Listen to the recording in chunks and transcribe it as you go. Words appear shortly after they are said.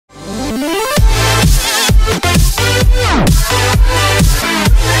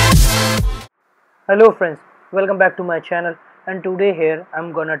Hello friends, welcome back to my channel, and today here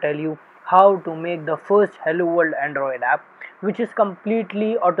I'm gonna tell you how to make the first Hello World Android app which is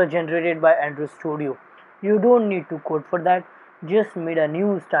completely auto-generated by Android Studio. You don't need to code for that, just made a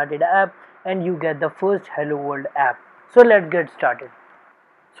new started app and you get the first Hello World app. So let's get started.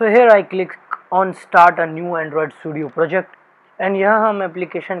 So here I click on start a new Android Studio project and यहाँ हम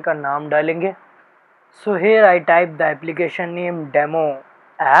application का नाम डालेंगे. So here I type the application name demo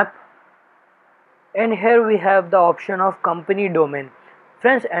app. And here we have the option of company domain.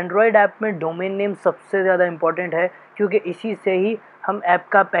 Friends, Android app में domain name सबसे ज़्यादा important है क्योंकि इसी से ही हम ऐप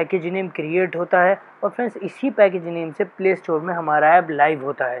का पैकेज नेम क्रिएट होता है और फ्रेंड्स इसी पैकेज नेम से प्ले स्टोर में हमारा ऐप लाइव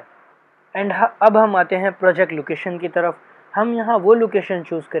होता है. एंड अब हम आते हैं प्रोजेक्ट लोकेशन की तरफ. हम यहाँ वो लोकेशन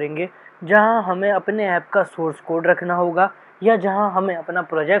चूज़ करेंगे जहाँ हमें अपने ऐप का सोर्स कोड रखना होगा या जहाँ हमें अपना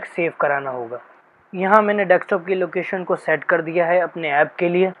प्रोजेक्ट सेव कराना होगा. यहाँ मैंने डेस्कटॉप की लोकेशन को सेट कर दिया है अपने ऐप के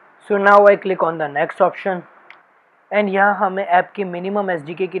लिए. So now I click on the next option and यहाँ हमें ऐप की मिनिमम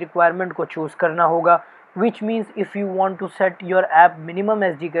SDK की रिक्वायरमेंट को चूज़ करना होगा, which means if you want to set your app minimum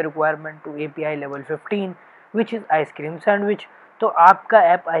SDK requirement to API level 15 which is ice cream sandwich, तो आपका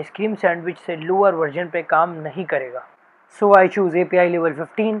app ice cream sandwich से लोअर वर्जन पे काम नहीं करेगा. So I choose API level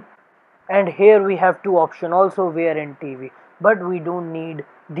 15 and here we have two options also, where and TV, but we don't need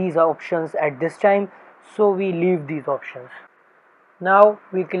these options at this time, so we leave these options. Now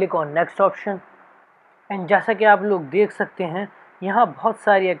we click on next option and जैसा कि आप लोग देख सकते हैं यहाँ बहुत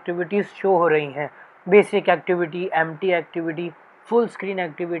सारी एक्टिविटीज़ शो हो रही हैं. Basic activity, empty activity, full screen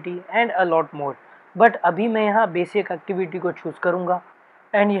activity and a lot more. But अभी मैं यहाँ बेसिक एक्टिविटी को चूज़ करूँगा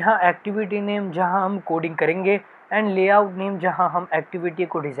एंड यहाँ एक्टिविटी नेम जहाँ हम कोडिंग करेंगे एंड लेआउट नेम जहाँ हम एक्टिविटी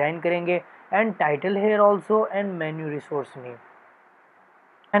को डिज़ाइन करेंगे and title here also and menu resource name.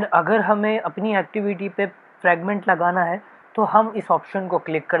 And अगर हमें अपनी एक्टिविटी पे फ्रेगमेंट लगाना है तो हम इस ऑप्शन को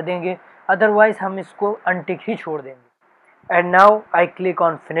क्लिक कर देंगे, अदरवाइज हम इसको अनटिक ही छोड़ देंगे. And now I click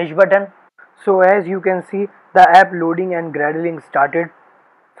on finish button. So as you can see the app loading and ग्रेडलिंग started.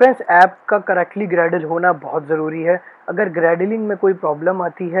 Friends, app का करेक्टली ग्रेडल होना बहुत ज़रूरी है. अगर ग्रेडलिंग में कोई प्रॉब्लम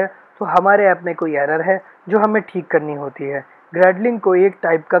आती है तो हमारे ऐप में कोई एरर है जो हमें ठीक करनी होती है. ग्रेडलिंग को एक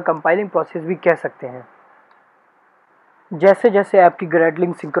टाइप का कंपाइलिंग प्रोसेस भी कह सकते हैं. जैसे जैसे ऐप की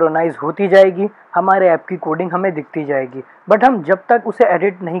ग्रेडलिंग सिंक्रोनाइज होती जाएगी हमारे ऐप की कोडिंग हमें दिखती जाएगी, बट हम जब तक उसे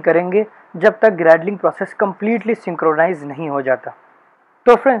एडिट नहीं करेंगे जब तक ग्रेडलिंग प्रोसेस कम्प्लीटली सिंक्रोनाइज नहीं हो जाता.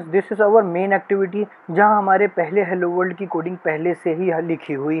 तो friends, this is our main activity जहां हमारे पहले हेलो वर्ल्ड की कोडिंग पहले से ही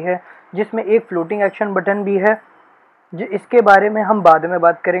लिखी हुई है, जिसमें एक फ्लोटिंग एक्शन बटन भी है. इसके बारे में हम बाद में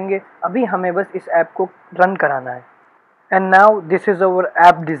बात करेंगे, अभी हमें बस इस ऐप को रन कराना है. And now this is our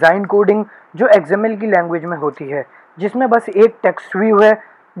app design coding जो XML की लैंग्वेज में होती है, जिसमें बस एक टेक्स्ट व्यू है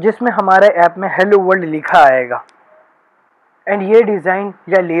जिसमें हमारे ऐप में हेलो वर्ल्ड लिखा आएगा. एंड ये डिज़ाइन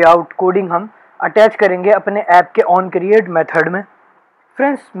या लेआउट कोडिंग हम अटैच करेंगे अपने ऐप के ऑन क्रिएट मेथड में.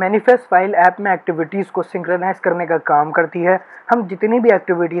 फ्रेंड्स, मैनिफेस्ट फाइल ऐप में एक्टिविटीज़ को सिंक्रोनाइज करने का काम करती है. हम जितनी भी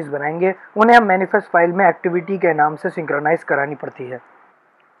एक्टिविटीज़ बनाएंगे उन्हें हम मैनिफेस्ट फाइल में एक्टिविटी के नाम से सिंक्रोनाइज करानी पड़ती है.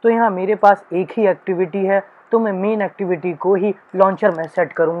 तो यहाँ मेरे पास एक ही एक्टिविटी है, तो मैं मेन एक्टिविटी को ही लॉन्चर में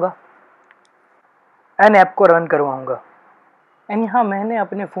सेट करूँगा एंड ऐप को रन करवाऊँगा. एंड यहाँ मैंने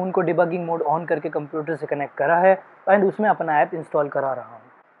अपने फ़ोन को डिबगिंग मोड ऑन करके कंप्यूटर से कनेक्ट करा है एंड उसमें अपना ऐप इंस्टॉल करा रहा हूँ.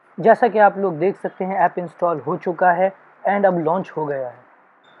 जैसा कि आप लोग देख सकते हैं ऐप इंस्टॉल हो चुका है एंड अब लॉन्च हो गया है.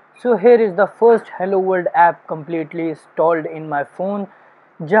 So here is the first hello world app completely installed in my phone,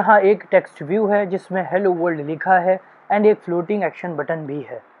 जहाँ एक टेक्स्ट व्यू है जिसमें हेलो वर्ल्ड लिखा है एंड एक फ्लोटिंग एक्शन बटन भी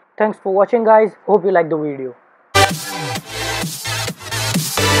है. Thanks for watching guys, hope you like the video.